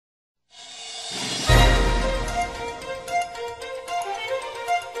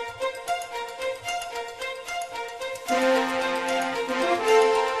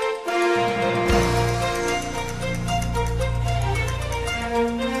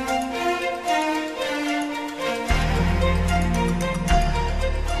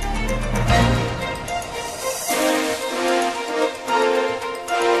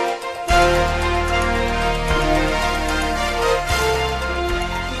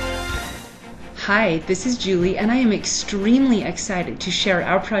Hi, this is Julie, and I am extremely excited to share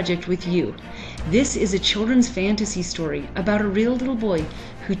our project with you. This is a children's fantasy story about a real little boy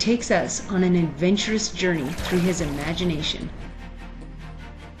who takes us on an adventurous journey through his imagination.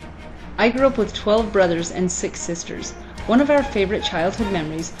 I grew up with 12 brothers and 6 sisters. One of our favorite childhood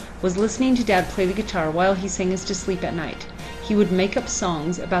memories was listening to Dad play the guitar while he sang us to sleep at night. He would make up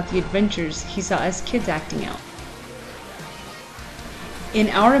songs about the adventures he saw us kids acting out. In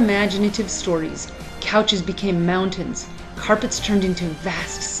our imaginative stories, couches became mountains, carpets turned into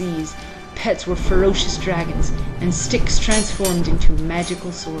vast seas, pets were ferocious dragons, and sticks transformed into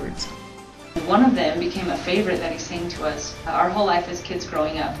magical swords. One of them became a favorite that he sang to us our whole life as kids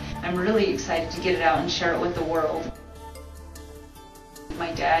growing up. I'm really excited to get it out and share it with the world.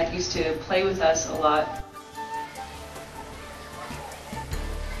 My dad used to play with us a lot.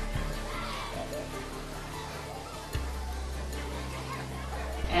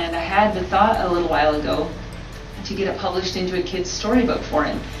 And I had the thought a little while ago to get it published into a kid's storybook for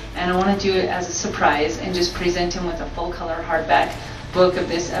him. And I want to do it as a surprise and just present him with a full color hardback book of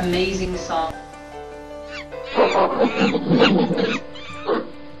this amazing song.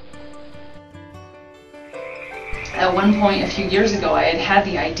 At one point a few years ago I had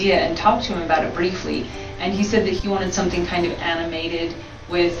the idea and talked to him about it briefly, and he said that he wanted something kind of animated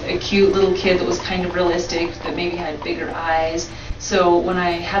with a cute little kid that was kind of realistic, that maybe had bigger eyes. So when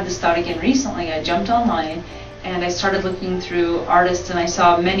I had this thought again recently, I jumped online and I started looking through artists, and I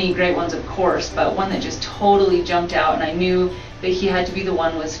saw many great ones, of course, but one that just totally jumped out and I knew that he had to be the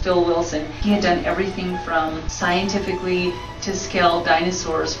one was Phil Wilson. He had done everything from scientifically to scale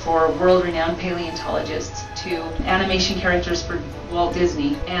dinosaurs for world-renowned paleontologists to animation characters for Walt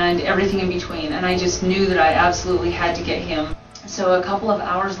Disney and everything in between, and I just knew that I absolutely had to get him. So a couple of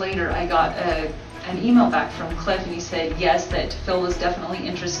hours later I got an email back from Cliff, and he said yes, that Phil was definitely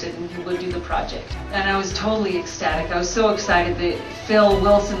interested and he would do the project. And I was totally ecstatic. I was so excited that Phil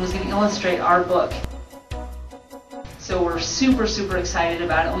Wilson was going to illustrate our book. So we're super excited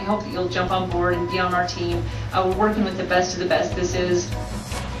about it, and we hope that you'll jump on board and be on our team. We're working with the best of the best. This is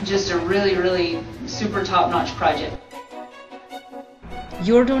just a really super top-notch project.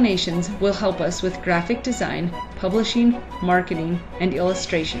 Your donations will help us with graphic design, publishing, marketing, and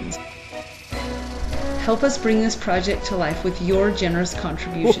illustrations. Help us bring this project to life with your generous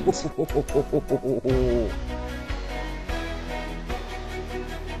contributions.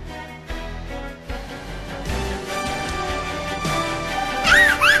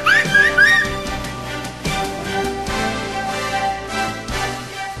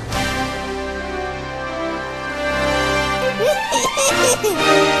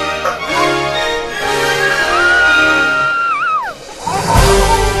 Hehehehe